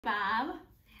Bob.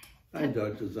 Hi,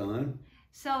 Dr. Zheng.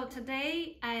 So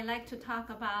today I like to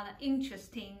talk about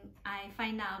interesting. I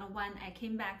find out when I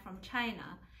came back from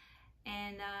China,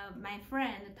 and my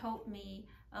friend told me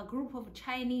a group of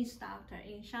Chinese doctors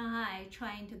in Shanghai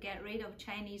trying to get rid of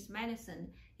Chinese medicine,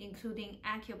 including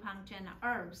acupuncture and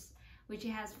herbs, which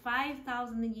has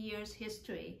 5,000 years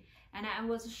history. And I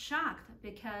was shocked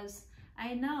because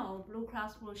I know Blue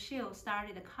Cross Blue Shield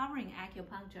started covering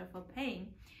acupuncture for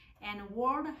pain, and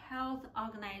World Health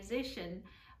Organization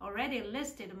already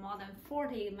listed more than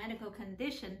 40 medical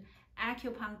conditions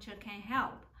acupuncture can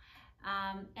help.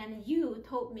 And you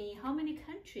told me how many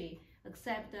countries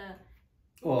accept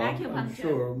acupuncture? I'm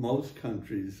sure most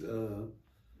countries,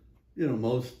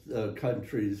 most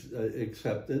countries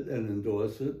accept it and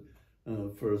endorse it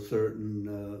for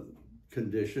certain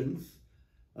conditions.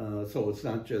 So it's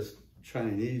not just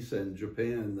Chinese and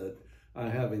Japan that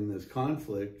are having this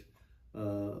conflict.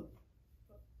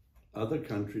 Other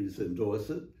countries endorse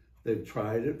it. They've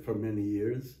tried it for many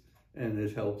years, and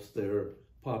it helps their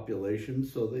population,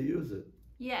 so they use it.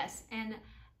 Yes, and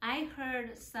I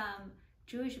heard some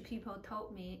Jewish people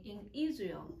told me in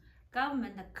Israel,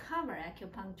 government cover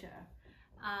acupuncture.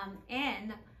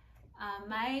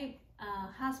 My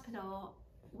hospital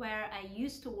where I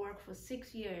used to work for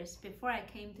 6 years before I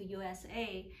came to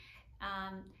USA,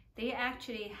 they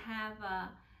actually have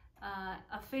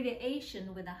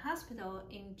affiliation with a hospital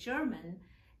in German,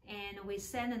 and we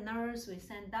send a nurse, we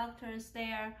send doctors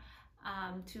there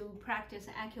to practice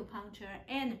acupuncture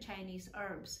and Chinese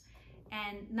herbs.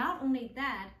 And not only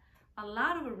that, a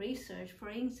lot of research, for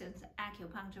instance,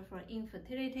 acupuncture for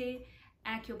infertility,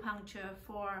 acupuncture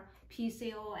for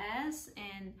PCOS,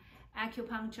 and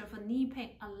acupuncture for knee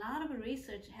pain, a lot of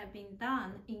research have been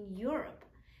done in Europe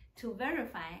to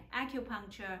verify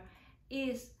acupuncture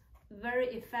is very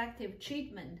effective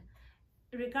treatment.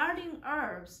 Regarding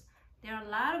herbs, there are a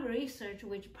lot of research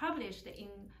which published in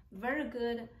very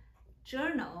good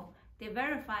journal. They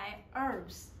verify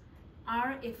herbs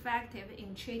are effective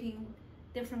in treating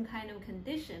different kind of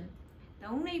condition. The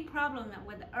only problem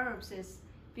with herbs is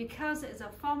because it's a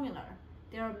formula,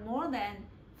 there are more than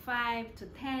 5 to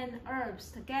 10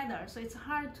 herbs together, so it's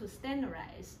hard to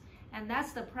standardize, and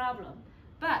that's the problem.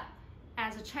 But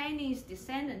as a Chinese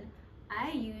descendant,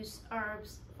 I use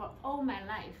herbs for all my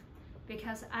life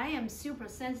because I am super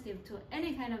sensitive to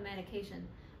any kind of medication.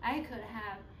 I could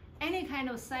have any kind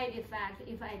of side effect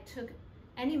if I took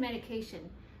any medication.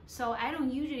 So I don't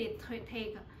usually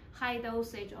take high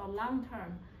dosage or long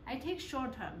term. I take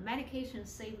short term. Medication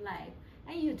save life.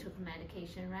 And you took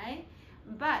medication, right?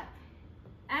 But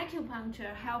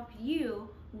acupuncture help you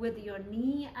with your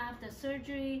knee after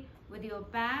surgery, with your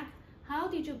back. How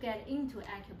did you get into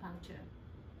acupuncture?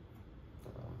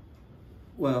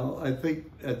 Well, I think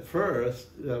at first,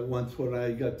 once when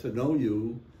I got to know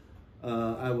you,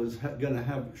 I was going to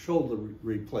have shoulder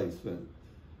replacement,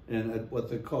 and what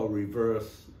they call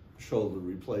reverse shoulder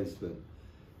replacement.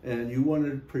 And you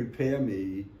wanted to prepare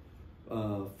me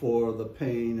for the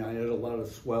pain. I had a lot of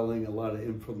swelling, a lot of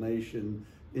inflammation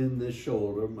in this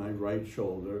shoulder, my right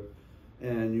shoulder,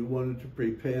 and you wanted to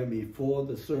prepare me for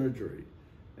the surgery.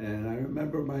 And I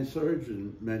remember my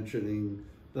surgeon mentioning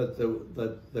that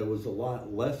there was a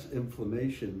lot less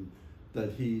inflammation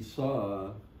that he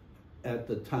saw at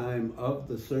the time of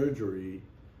the surgery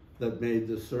that made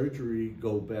the surgery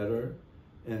go better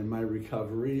and my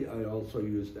recovery. I also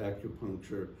used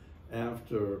acupuncture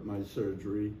after my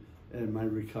surgery, and my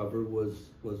recovery was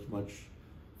much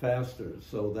faster.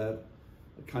 So that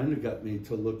kind of got me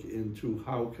to look into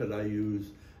how could I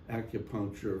use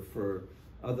acupuncture for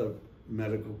other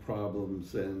medical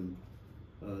problems and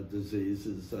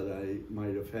diseases that I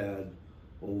might have had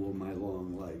over my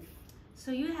long life. So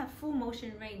you have full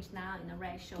motion range now in the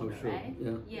right shoulder, oh, sure. Right?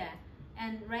 Yeah.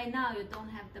 And right now you don't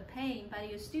have the pain,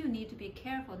 but you still need to be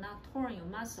careful not torn your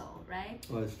muscle, right?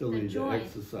 Well, I still need to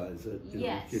exercise it,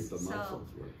 yes. Keep the muscles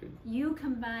So working. You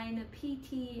combine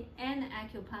PT and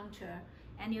acupuncture,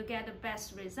 and you get the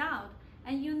best result.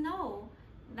 And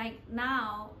like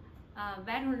now,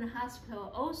 Veteran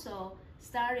Hospital also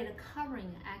started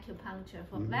covering acupuncture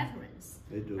for veterans.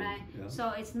 They do, right? Yeah. So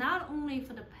it's not only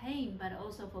for the pain, but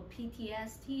also for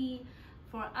PTSD,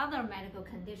 for other medical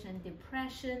conditions,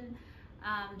 depression.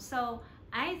 So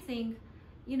I think,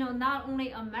 not only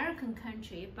American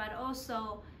country, but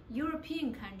also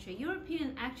European country.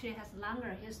 European actually has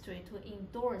longer history to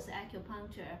endorse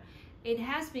acupuncture. It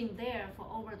has been there for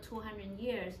over 200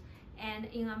 years. And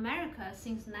in America,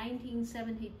 since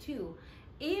 1972,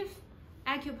 if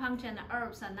acupuncture and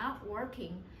herbs are not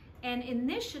working, and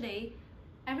initially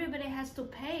everybody has to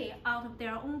pay out of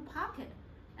their own pocket,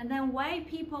 And then why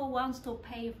people wants to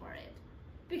pay for it?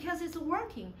 Because it's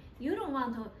working. You don't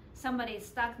want to somebody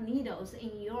stuck needles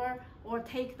in your, or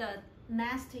take the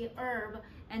nasty herb,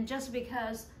 and just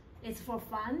because it's for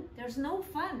fun, there's no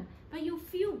fun, but you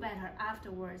feel better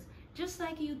afterwards. Just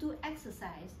like you do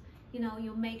exercise, you know,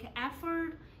 you make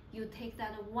effort, you take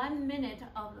that 1 minute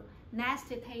of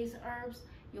nasty taste herbs,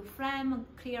 your phlegm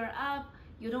clear up,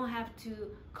 you don't have to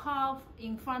cough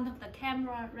in front of the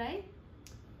camera, right?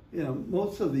 You know,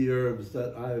 most of the herbs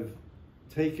that I've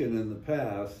taken in the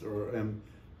past or am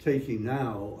taking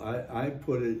now, I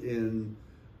put it in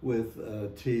with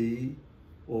tea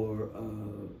or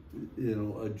you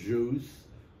know, a juice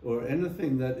or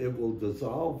anything that it will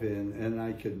dissolve in, and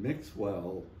I can mix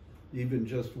well, even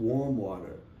just warm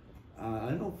water.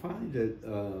 I don't find it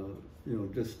you know,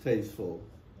 distasteful.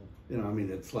 You know, I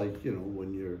mean, it's like, you know,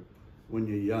 when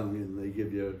you're young and they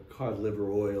give you cod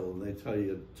liver oil and they tell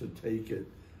you to take it,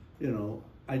 you know,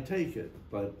 I take it,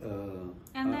 but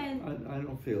and then, I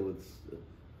don't feel it's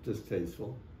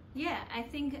distasteful. Yeah, I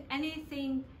think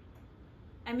anything,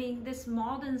 I mean, this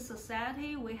modern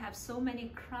society, we have so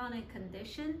many chronic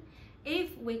conditions.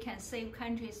 If we can save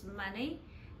countries money,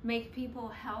 make people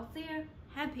healthier,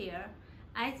 happier,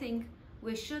 I think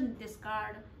we shouldn't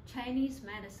discard Chinese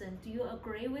medicine. Do you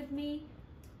agree with me?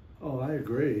 Oh, I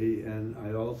agree, and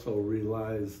I also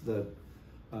realize that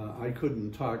I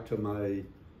couldn't talk to my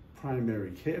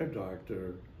primary care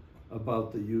doctor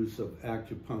about the use of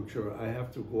acupuncture. I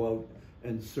have to go out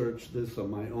and search this on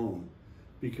my own,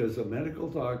 because a medical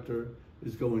doctor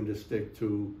is going to stick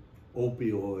to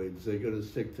opioids, they're going to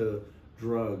stick to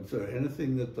drugs or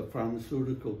anything that the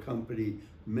pharmaceutical company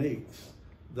makes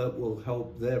that will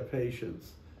help their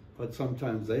patients. But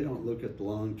sometimes they don't look at the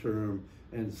long-term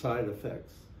and side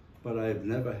effects. But I've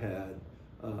never had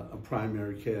a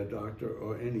primary care doctor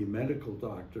or any medical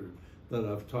doctor that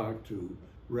I've talked to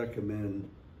recommend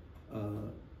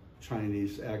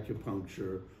Chinese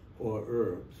acupuncture or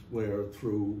herbs, where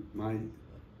through my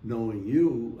knowing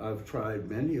you, I've tried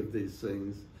many of these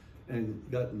things and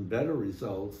gotten better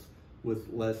results with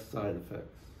less side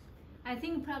effects. I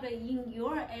think probably in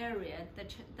your area,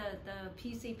 the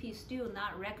PCP still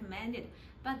not recommended,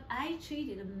 but I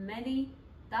treated many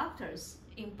doctors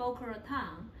in Boca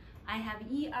Raton. I have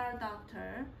ER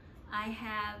doctor, I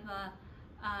have a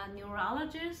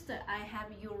neurologist, I have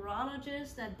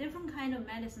urologist, a different kind of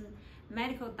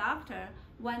medical doctor.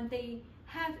 When they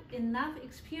have enough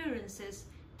experiences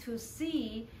to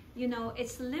see, you know,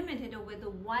 it's limited with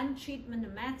one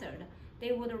treatment method,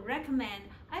 they would recommend.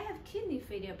 I have kidney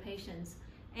failure patients,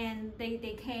 and they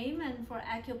came and for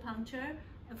acupuncture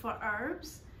and for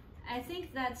herbs. I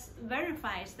think that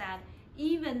verifies that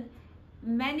even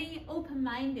many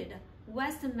open-minded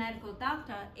Western medical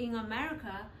doctors in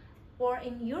America or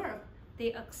in Europe,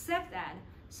 they accept that.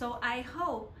 So I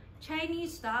hope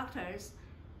Chinese doctors,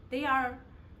 they are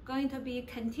going to be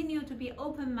continue to be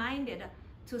open-minded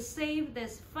to save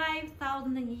this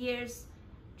 5,000 years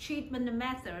treatment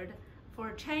method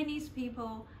for Chinese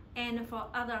people and for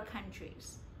other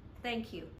countries. Thank you.